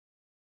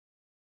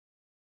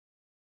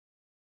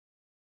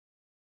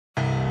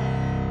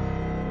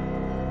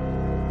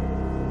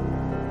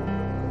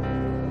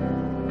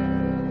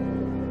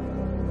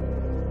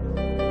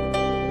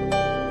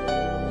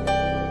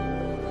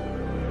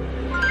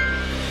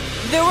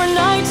There were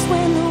nights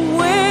when the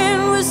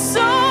wind was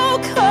so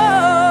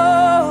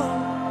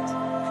cold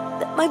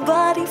that my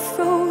body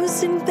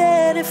froze in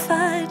bed if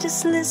I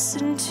just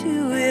listened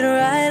to it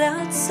right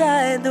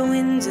outside the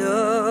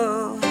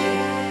window.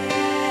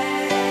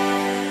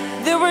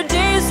 There were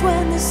days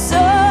when the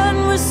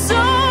sun was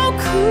so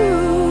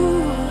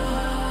cruel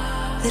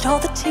that all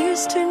the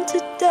tears turned to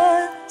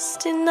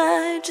dust, and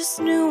I just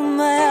knew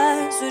my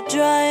eyes were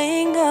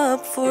drying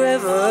up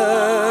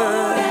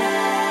forever.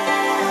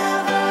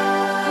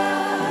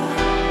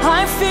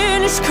 I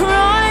finished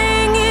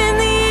crying in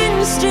the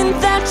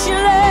instant that you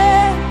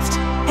left,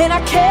 and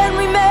I can't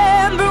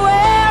remember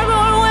where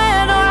or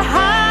when or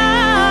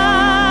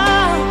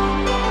how,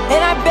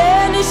 and I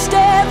banished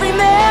every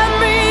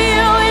memory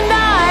you and I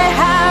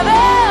have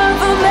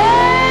ever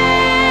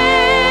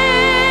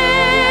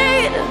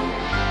made.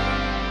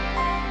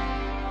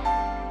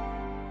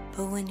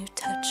 But when you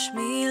touch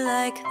me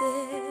like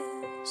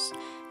this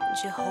and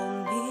you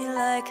hold me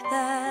like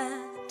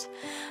that,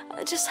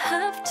 I just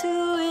have to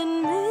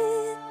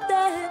admit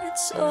that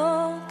it's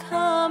all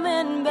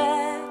coming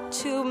back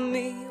to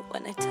me.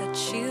 When I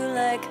touch you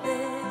like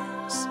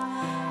this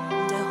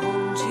and I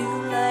hold you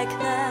like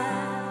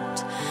that,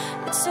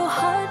 it's so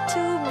hard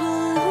to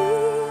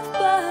believe,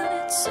 but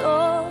it's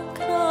all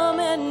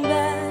coming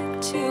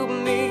back to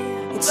me.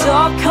 It's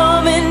all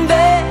coming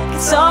back,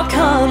 it's all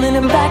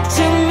coming back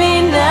to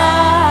me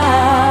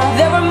now.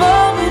 There were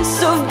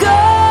moments of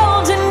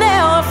gold and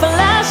there were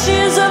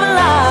flashes of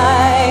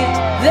light.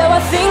 There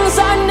were things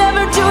I'd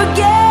never do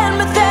again,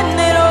 but then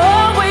they'd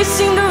always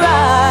seem to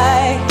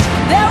right.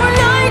 There were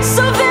nights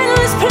of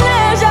endless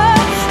pleasure,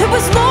 it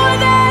was more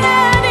than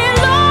any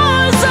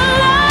loss of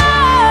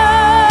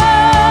love.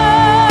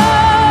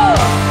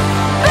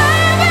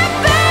 Baby,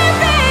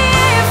 baby,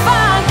 if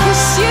I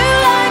kiss you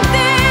like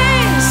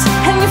this,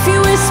 and if you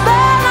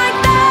whisper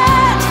like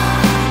that,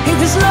 it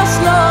was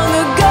lost long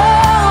ago,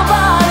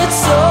 but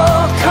it's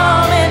all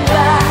coming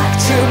back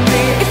to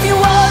me. If you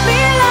want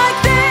me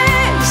like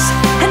this,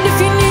 and if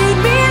you need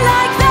me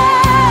like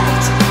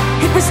that,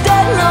 it was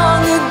dead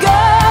long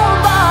ago,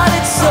 but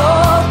it's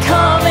all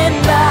coming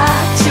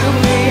back to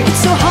me.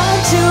 It's so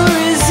hard to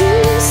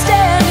resist,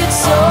 and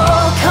it's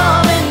all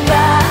coming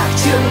back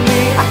to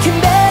me. I can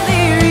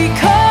barely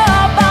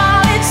recall,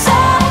 but it's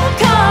all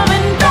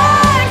coming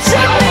back to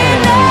me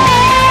now.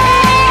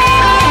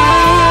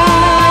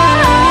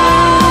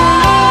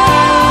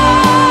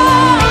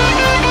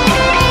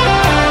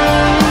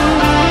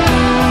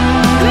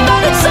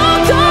 But it's all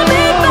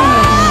coming back.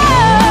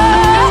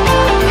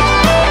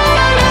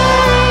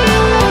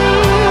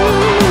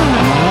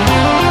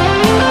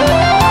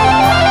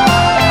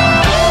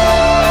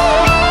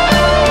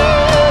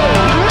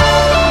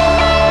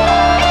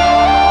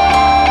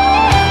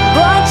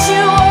 But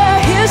you were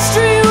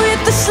history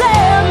with the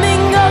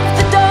slamming of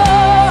the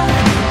door,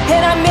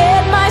 and I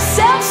made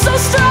myself so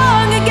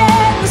strong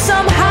again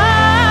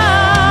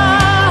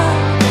somehow,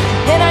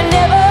 and I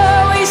never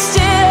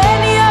wasted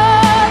any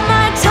of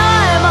my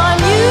time on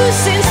you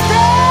since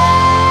then.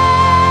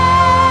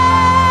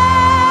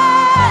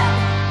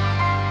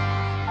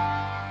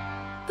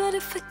 But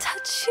if I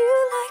touch you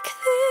like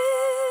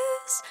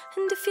this,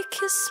 and if you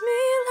kiss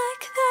me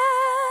like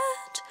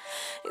that,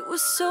 it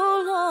was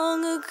so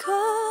long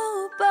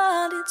ago,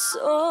 but it's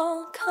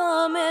all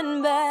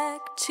coming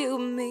back to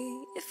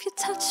me. If you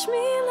touch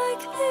me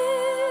like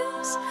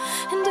this,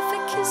 and if I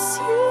kiss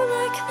you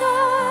like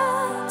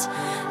that,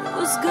 it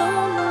was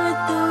gone with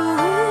the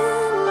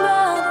wind,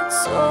 but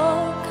it's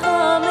all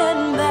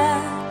coming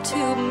back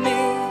to me.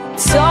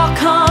 It's all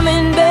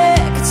coming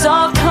back, it's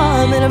all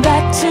coming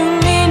back to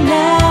me.